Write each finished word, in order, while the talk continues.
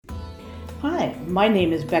Hi, my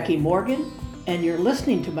name is Becky Morgan, and you're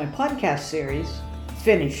listening to my podcast series,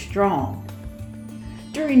 Finish Strong.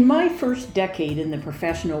 During my first decade in the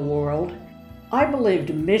professional world, I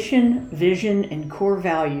believed mission, vision, and core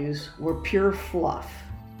values were pure fluff.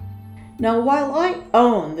 Now, while I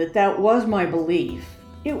own that was my belief,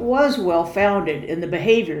 it was well-founded in the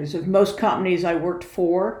behaviors of most companies I worked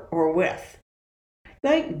for or with.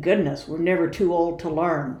 Thank goodness we're never too old to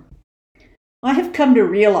learn. I have come to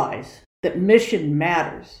realize that mission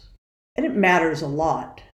matters, and it matters a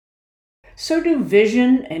lot. So do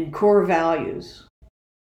vision and core values.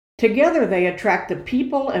 Together they attract the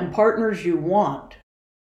people and partners you want,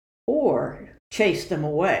 or chase them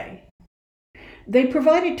away. They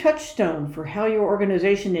provide a touchstone for how your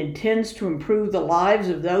organization intends to improve the lives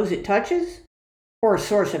of those it touches, or a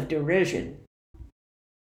source of derision.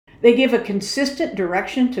 They give a consistent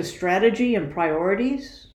direction to strategy and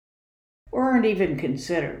priorities, or aren't even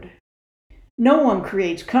considered. No one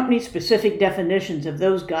creates company-specific definitions of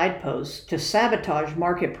those guideposts to sabotage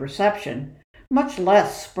market perception, much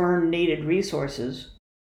less spurn needed resources.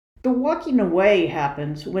 The walking away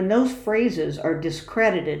happens when those phrases are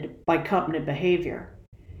discredited by company behavior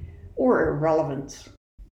or irrelevance.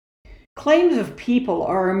 Claims of people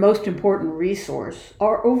are our most important resource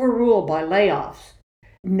are overruled by layoffs,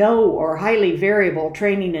 no or highly variable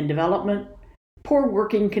training and development, poor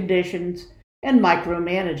working conditions, and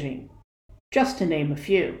micromanaging, just to name a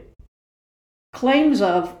few. Claims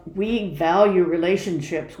of we value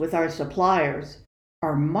relationships with our suppliers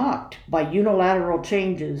are mocked by unilateral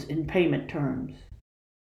changes in payment terms.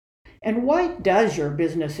 And why does your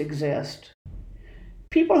business exist?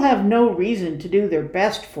 People have no reason to do their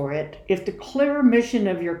best for it if the clear mission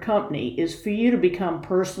of your company is for you to become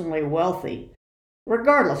personally wealthy,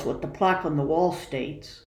 regardless what the plaque on the wall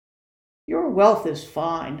states. Your wealth is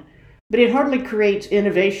fine, but it hardly creates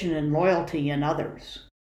innovation and loyalty in others.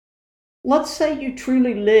 Let's say you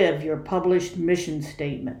truly live your published mission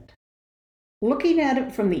statement. Looking at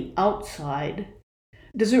it from the outside,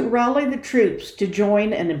 does it rally the troops to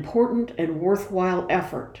join an important and worthwhile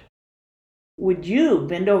effort? Would you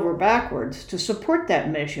bend over backwards to support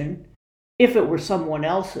that mission if it were someone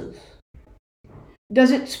else's?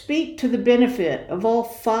 Does it speak to the benefit of all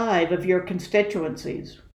 5 of your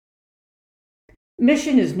constituencies?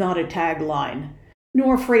 Mission is not a tagline,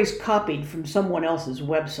 nor a phrase copied from someone else's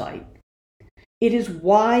website. It is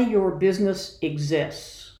why your business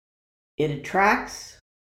exists. It attracts,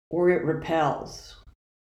 or it repels,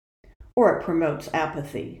 or it promotes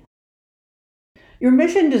apathy. Your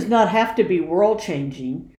mission does not have to be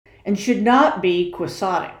world-changing and should not be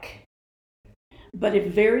quixotic. But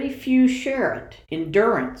if very few share it,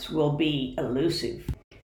 endurance will be elusive.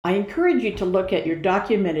 I encourage you to look at your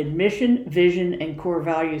documented mission, vision, and core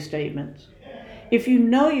value statements. If you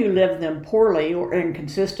know you live them poorly or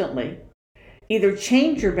inconsistently, either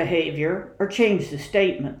change your behavior or change the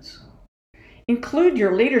statements. Include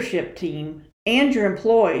your leadership team and your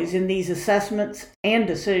employees in these assessments and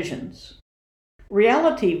decisions.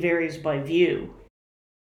 Reality varies by view.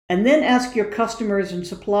 And then ask your customers and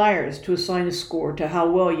suppliers to assign a score to how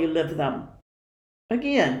well you live them.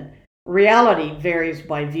 Again, reality varies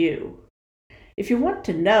by view. If you want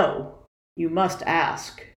to know, you must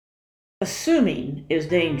ask. Assuming is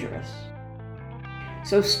dangerous.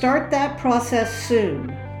 So start that process soon.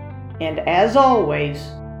 And as always,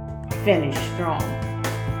 finish strong.